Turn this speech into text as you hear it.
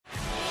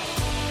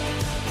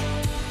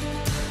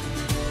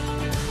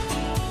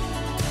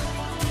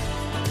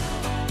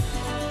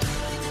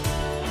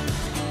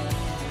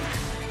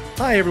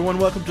Hi, everyone.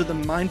 Welcome to the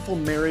Mindful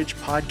Marriage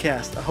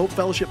Podcast, a Hope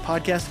Fellowship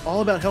podcast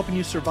all about helping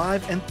you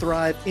survive and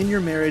thrive in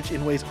your marriage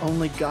in ways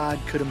only God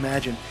could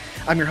imagine.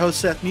 I'm your host,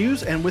 Seth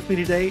Muse, and with me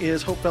today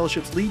is Hope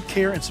Fellowship's lead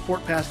care and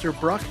support pastor,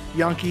 Brock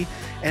Yankee,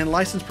 and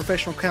licensed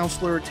professional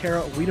counselor,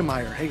 Tara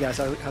Wiedemeyer. Hey, guys.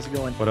 How's it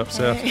going? What up,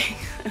 Seth? Hey.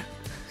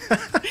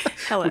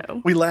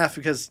 Hello. We laugh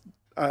because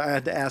I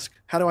had to ask,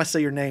 how do I say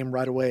your name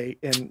right away?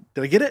 And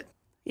did I get it?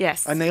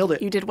 Yes. I nailed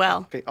it. You did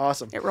well. Okay,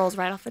 awesome. It rolls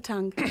right off the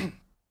tongue.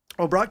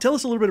 Well, Brock, tell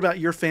us a little bit about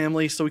your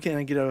family so we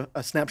can get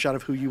a snapshot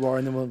of who you are,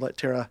 and then we'll let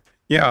Tara.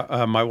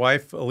 Yeah, my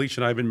wife, Alicia,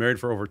 and I have been married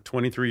for over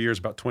 23 years,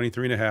 about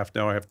 23 and a half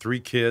now. I have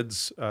 3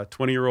 kids,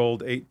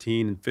 20-year-old,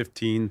 18, and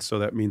 15, so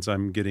that means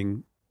I'm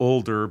getting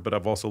older, but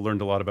I've also learned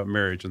a lot about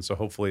marriage, and so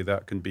hopefully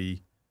that can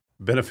be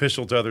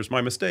beneficial to others,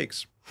 my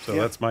mistakes. So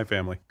that's my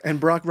family. And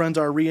Brock runs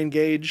our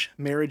Re-Engage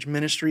marriage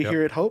ministry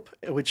here at Hope,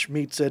 which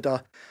meets at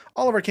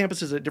all of our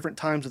campuses at different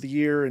times of the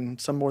year, and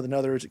some more than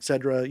others, et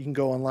cetera. You can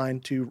go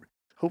online to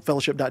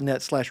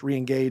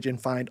hopefellowship.net/reengage and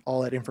find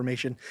all that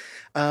information.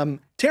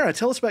 Tara,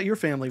 tell us about your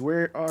family.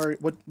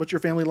 What's your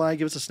family like?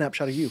 Give us a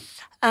snapshot of you.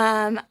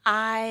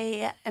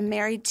 I am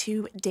married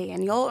to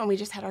Daniel, and we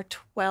just had our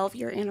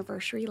 12-year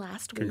anniversary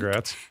last week.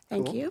 Congrats.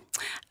 Thank you.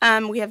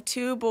 We have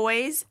 2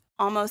 boys,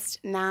 almost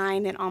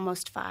 9 and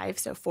almost 5,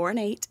 so 4 and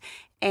 8.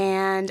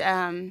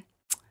 And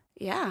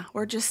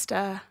we're just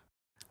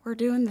we're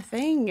doing the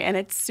thing, and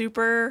it's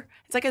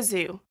like a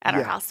zoo at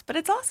our house, but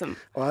it's awesome.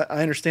 Well,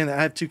 I understand that.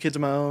 I have 2 kids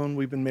of my own.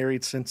 We've been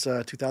married since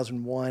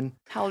 2001.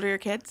 How old are your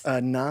kids?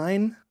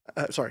 9.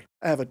 I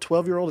have a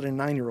 12-year-old and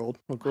a 9-year-old.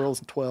 My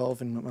girl's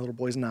 12 and my little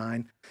boy's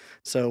 9.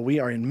 So we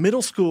are in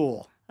middle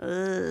school.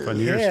 Fun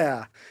years.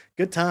 Yeah,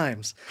 good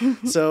times.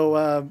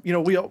 So,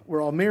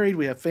 we're all married.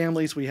 We have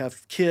families. We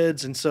have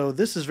kids. And so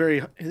this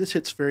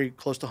hits very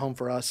close to home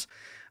for us.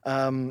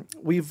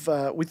 We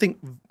think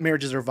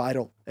marriages are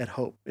vital at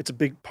Hope. It's a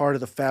big part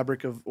of the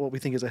fabric of what we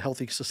think is a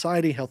healthy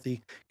society,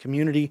 healthy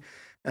community,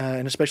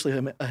 and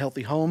especially a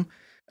healthy home.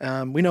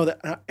 We know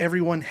that not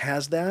everyone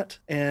has that,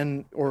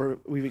 or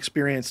we've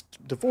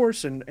experienced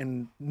divorce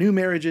and new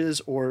marriages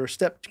or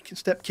step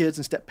kids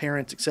and step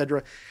parents,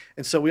 etc.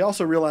 And so we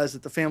also realize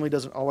that the family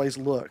doesn't always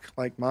look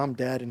like mom,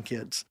 dad, and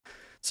kids.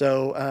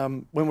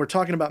 So when we're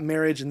talking about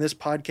marriage in this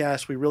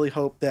podcast, we really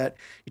hope that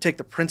you take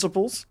the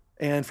principles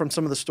and from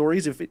some of the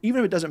stories,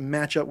 even if it doesn't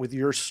match up with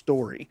your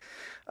story,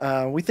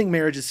 we think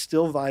marriage is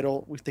still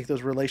vital. We think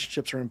those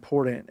relationships are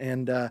important.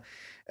 And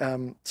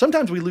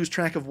sometimes we lose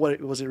track of what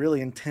it was really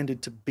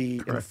intended to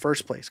be in the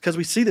first place, because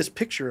we see this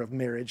picture of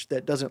marriage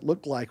that doesn't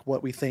look like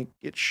what we think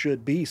it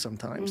should be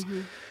sometimes.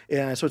 Mm-hmm.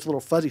 And so it's a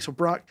little fuzzy. So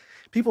Brock,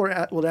 people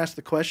will ask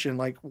the question,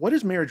 like, what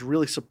is marriage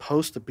really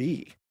supposed to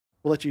be?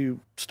 We'll let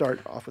you start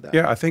off with that.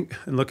 Yeah, I think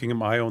in looking at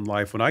my own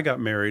life, when I got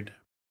married,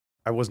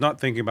 I was not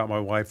thinking about my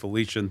wife,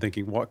 Alicia, and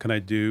thinking, what can I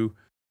do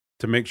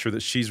to make sure that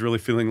she's really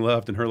feeling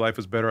loved and her life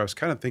is better? I was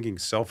kind of thinking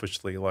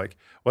selfishly, like,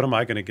 what am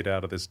I going to get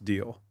out of this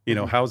deal?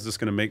 How is this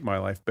going to make my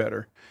life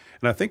better?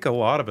 And I think a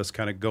lot of us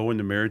kind of go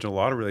into marriage and a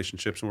lot of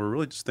relationships, and we're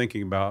really just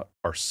thinking about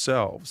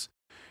ourselves.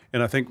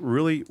 And I think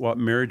really what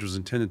marriage was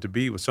intended to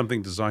be was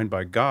something designed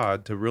by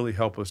God to really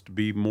help us to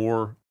be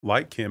more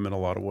like Him in a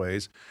lot of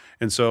ways.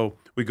 And so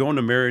we go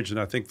into marriage, and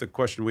I think the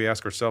question we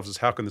ask ourselves is,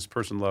 how can this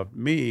person love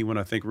me? When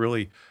I think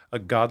really a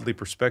godly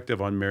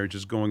perspective on marriage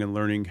is going and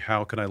learning,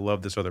 how can I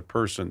love this other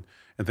person?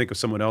 And think of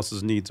someone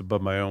else's needs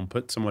above my own,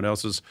 put someone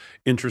else's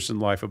interest in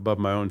life above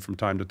my own from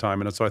time to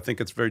time. And so I think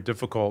it's very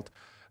difficult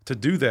to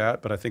do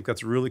that, but I think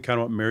that's really kind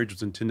of what marriage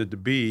was intended to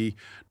be,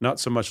 not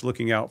so much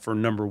looking out for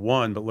number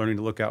one, but learning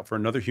to look out for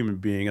another human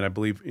being. And I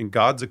believe in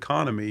God's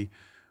economy,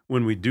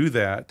 when we do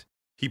that,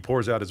 He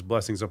pours out His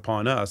blessings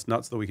upon us,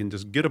 not so that we can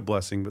just get a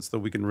blessing, but so that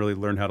we can really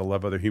learn how to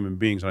love other human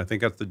beings. And I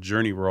think that's the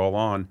journey we're all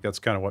on. That's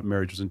kind of what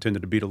marriage was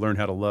intended to be, to learn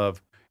how to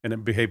love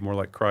and behave more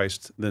like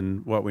Christ than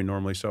what we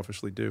normally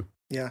selfishly do.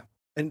 Yeah.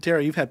 And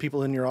Tara, you've had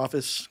people in your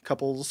office,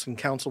 couples, and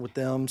counsel with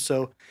them.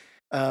 So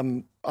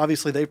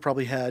obviously they've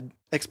probably had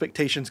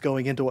expectations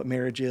going into what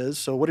marriage is.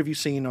 So what have you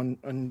seen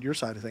on your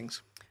side of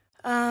things?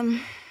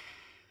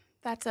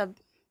 That's a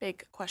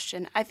big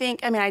question. I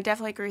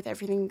definitely agree with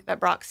everything that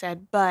Brock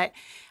said, but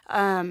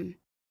I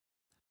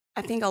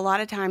think a lot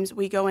of times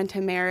we go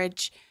into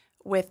marriage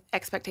with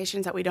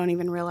expectations that we don't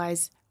even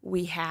realize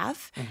we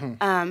have,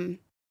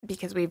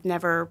 because we've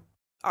never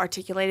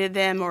articulated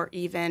them or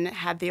even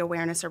had the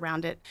awareness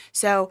around it.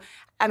 So,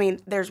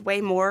 there's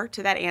way more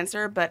to that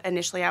answer, but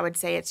initially I would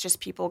say it's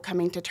just people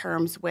coming to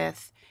terms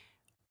with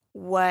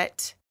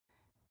what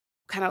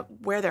kind of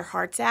where their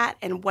heart's at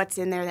and what's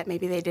in there that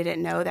maybe they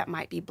didn't know that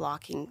might be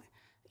blocking,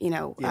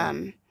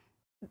 a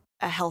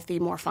healthy,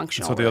 more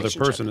functional So the other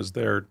relationship. person is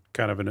there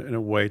kind of in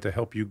a way to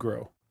help you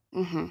grow.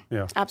 Mm-hmm.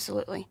 Yeah.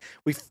 Absolutely.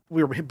 We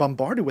were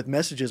bombarded with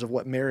messages of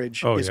what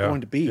marriage is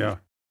going to be. Yeah.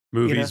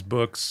 Movies,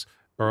 books,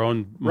 our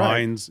own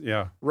minds.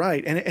 Yeah.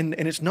 Right. And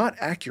it's not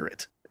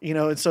accurate,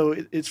 and so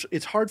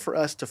it's hard for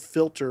us to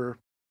filter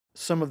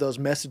some of those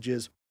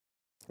messages.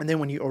 And then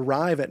when you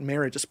arrive at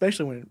marriage,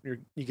 especially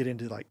when you get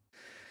into like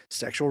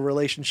sexual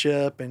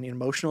relationship and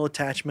emotional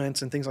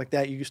attachments and things like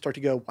that, you start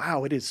to go,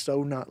 wow, it is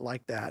so not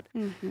like that.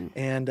 Mm-hmm.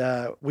 And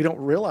we don't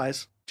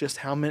realize just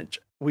how much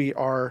we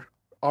are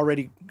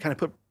already kind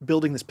of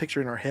building this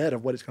picture in our head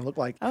of what it's going to look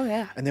like. Oh,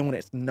 yeah. And then when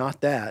it's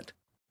not that,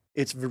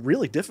 it's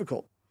really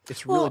difficult.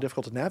 It's really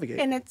difficult to navigate.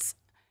 And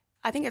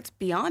I think it's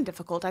beyond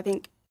difficult. I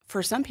think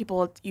for some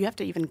people, you have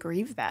to even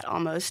grieve that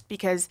almost,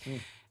 because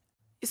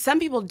some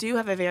people do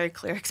have a very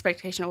clear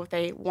expectation of what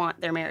they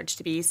want their marriage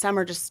to be. Some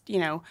are just,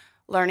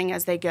 learning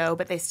as they go,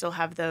 but they still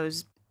have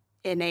those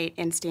innate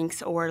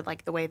instincts, or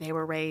like the way they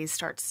were raised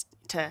starts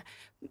to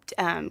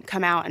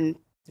come out and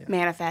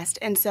manifest.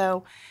 And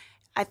so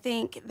I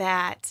think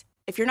that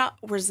if you're not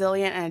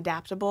resilient and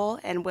adaptable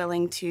and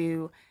willing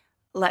to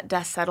let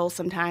dust settle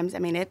sometimes, I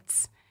mean,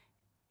 it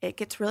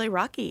gets really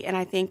rocky. And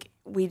I think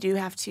we do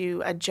have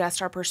to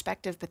adjust our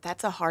perspective, but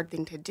that's a hard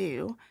thing to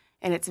do.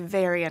 And it's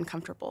very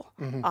uncomfortable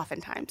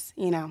oftentimes,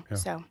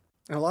 so.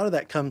 And a lot of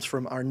that comes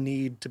from our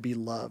need to be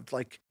loved.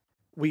 Like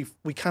we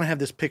kind of have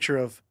this picture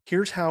of,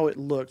 here's how it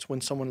looks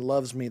when someone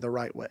loves me the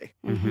right way.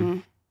 Mm-hmm.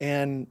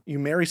 And you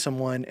marry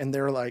someone and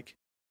they're like,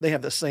 they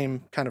have the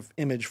same kind of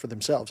image for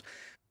themselves,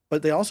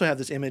 but they also have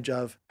this image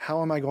of,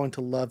 how am I going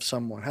to love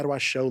someone? How do I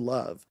show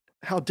love?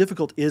 How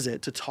difficult is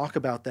it to talk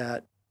about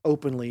that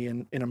openly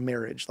in a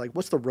marriage? Like,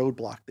 what's the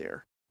roadblock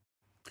there?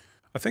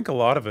 I think a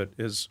lot of it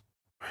is,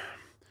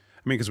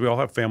 because we all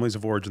have families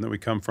of origin that we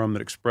come from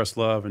that express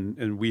love,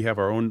 and we have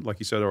our own, like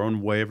you said, our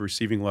own way of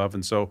receiving love.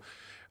 And so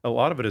a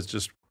lot of it is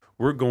just,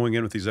 we're going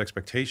in with these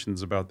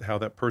expectations about how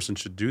that person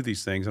should do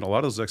these things. And a lot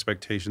of those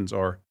expectations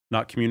are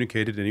not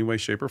communicated in any way,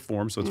 shape, or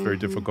form. So it's very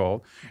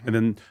difficult. And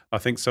then I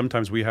think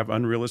sometimes we have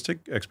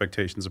unrealistic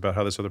expectations about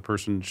how this other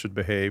person should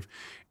behave.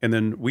 And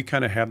then we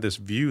kind of have this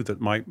view that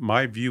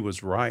my view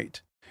is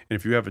right. And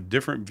if you have a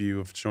different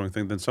view of showing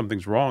things, then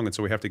something's wrong. And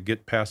so we have to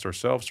get past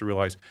ourselves to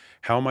realize,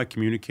 how am I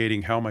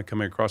communicating? How am I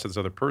coming across to this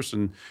other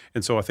person?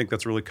 And so I think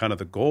that's really kind of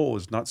the goal,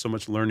 is not so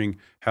much learning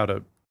how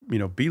to,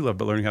 be loved,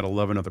 but learning how to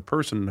love another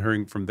person and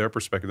hearing from their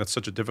perspective. That's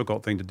such a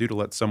difficult thing to do, to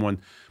let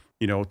someone,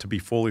 to be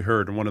fully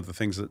heard. And one of the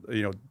things that,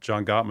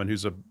 John Gottman,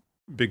 who's a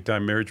big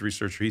time marriage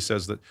researcher, he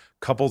says that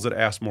couples that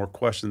ask more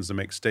questions than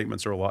make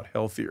statements are a lot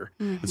healthier.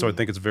 And so I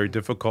think it's very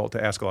difficult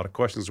to ask a lot of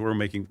questions. Want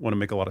to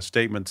make a lot of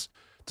statements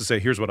to say,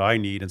 here's what I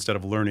need, instead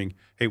of learning,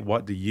 hey,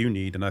 what do you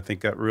need? And I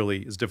think that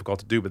really is difficult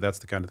to do, but that's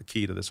the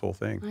key to this whole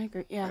thing. I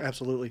agree. Yeah.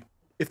 Absolutely.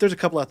 If there's a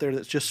couple out there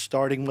that's just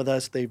starting with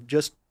us,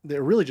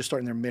 they're really just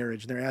starting their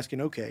marriage, and they're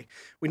asking, okay,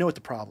 we know what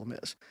the problem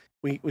is.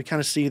 We kind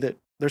of see that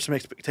there's some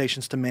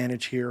expectations to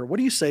manage here. What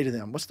do you say to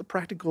them? What's the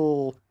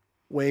practical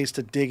ways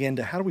to dig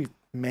into, how do we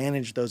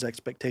manage those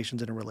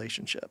expectations in a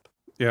relationship?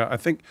 Yeah, I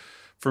think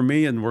for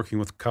me, in working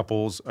with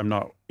couples, I'm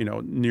not,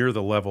 near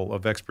the level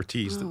of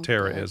expertise that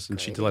Tara is, and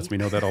she lets me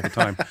know that all the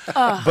time.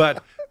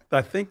 But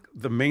I think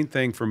the main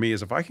thing for me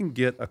is, if I can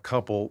get a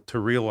couple to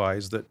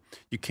realize that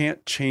you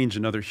can't change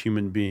another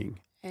human being.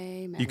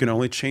 Amen. You can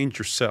only change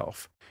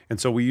yourself. And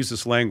so we use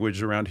this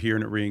language around here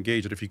and at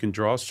Reengage, that if you can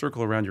draw a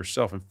circle around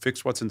yourself and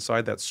fix what's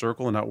inside that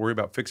circle and not worry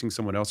about fixing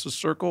someone else's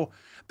circle,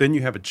 then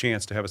you have a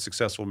chance to have a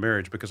successful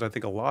marriage. Because I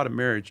think a lot of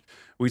marriage,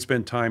 we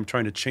spend time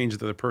trying to change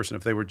the other person.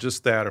 If they were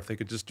just that, or if they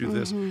could just do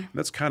this, and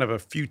that's kind of a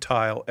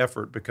futile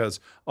effort, because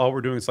all we're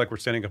doing is like we're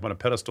standing up on a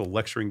pedestal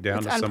lecturing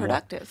down to someone.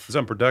 It's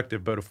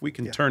unproductive. But if we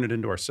can turn it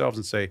into ourselves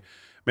and say,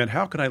 man,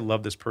 how can I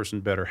love this person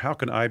better? How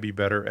can I be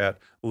better at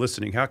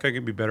listening? How can I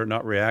be better at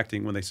not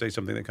reacting when they say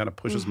something that kind of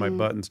pushes my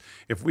buttons?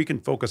 If we can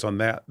focus on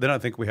that, then I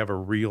think we have a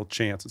real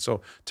chance. And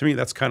so to me,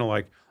 that's kind of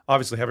like,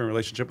 obviously having a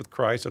relationship with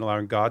Christ and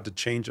allowing God to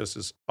change us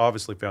is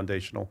obviously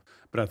foundational.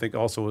 But I think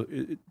also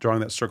drawing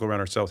that circle around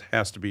ourselves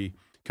has to be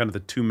kind of the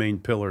two main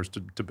pillars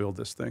to build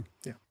this thing.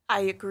 Yeah. I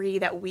agree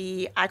that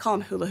I call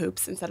them hula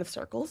hoops instead of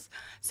circles.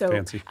 So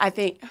Fancy. I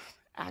think,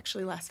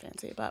 actually less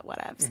fancy, but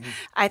whatevs.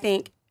 I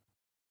think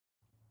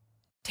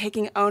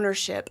taking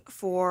ownership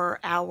for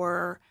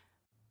our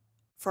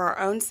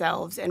own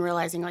selves, and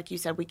realizing, like you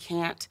said,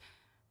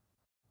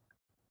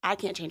 I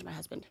can't change my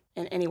husband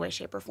in any way,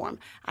 shape, or form.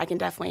 I can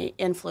definitely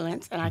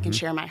influence, and I can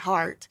share my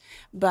heart.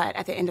 But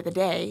at the end of the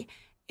day,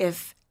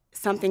 if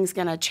something's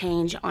going to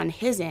change on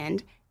his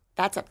end,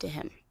 that's up to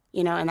him,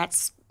 and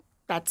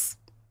that's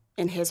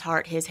in his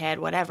heart, his head,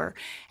 whatever.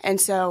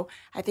 And so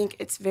I think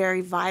it's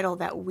very vital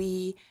that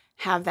we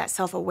have that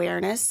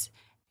self-awareness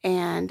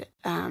and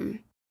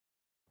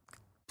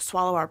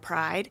swallow our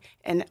pride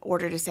in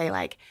order to say,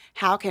 like,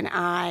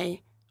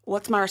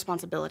 what's my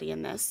responsibility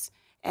in this?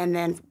 And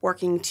then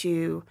working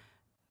to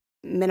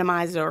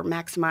minimize or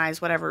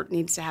maximize whatever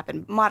needs to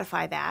happen,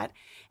 modify that.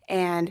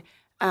 And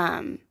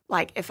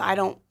if I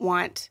don't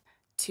like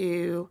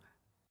the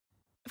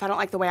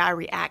way I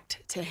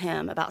react to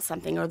him about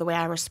something, or the way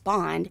I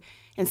respond,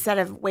 instead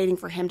of waiting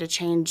for him to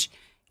change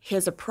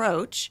his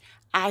approach,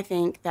 I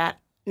think that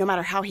no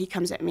matter how he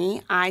comes at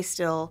me, I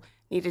still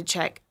need to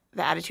check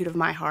the attitude of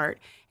my heart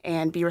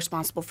and be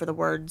responsible for the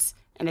words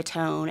and the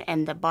tone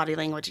and the body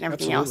language and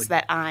everything else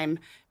that I'm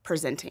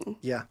presenting.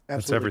 Yeah,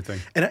 absolutely. That's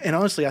everything. And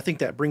honestly, I think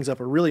that brings up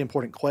a really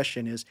important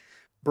question is,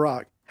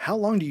 Brock, how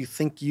long do you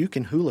think you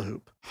can hula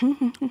hoop?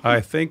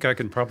 I think I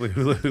can probably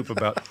hula hoop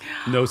about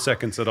no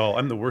seconds at all.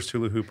 I'm the worst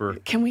hula hooper.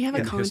 Can we have a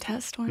in history.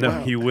 contest one? No,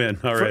 Wow. you win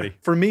already.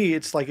 For me,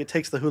 it's like it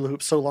takes the hula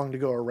hoop so long to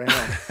go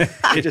around.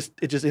 it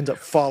just ends up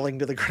falling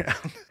to the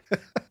ground.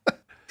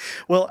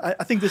 Well,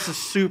 I think this is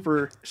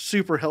super,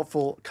 super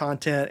helpful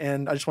content.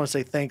 And I just want to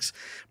say thanks,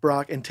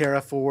 Brock and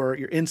Tara, for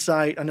your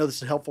insight. I know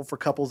this is helpful for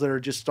couples that are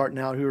just starting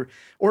out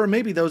or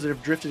maybe those that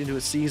have drifted into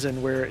a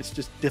season where it's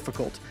just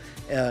difficult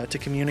to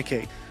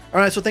communicate. All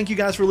right, so thank you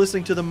guys for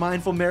listening to the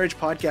Mindful Marriage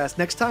Podcast.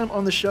 Next time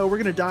on the show, we're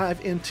going to dive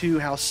into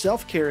how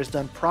self-care is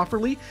done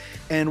properly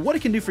and what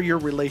it can do for your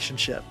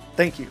relationship.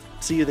 Thank you.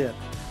 See you then.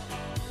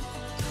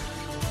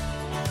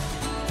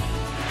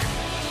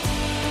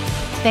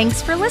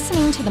 Thanks for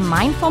listening to the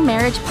Mindful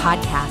Marriage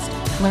Podcast.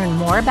 Learn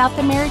more about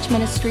the marriage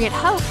ministry at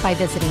Hope by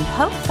visiting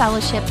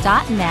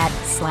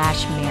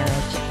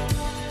hopefellowship.net/marriage.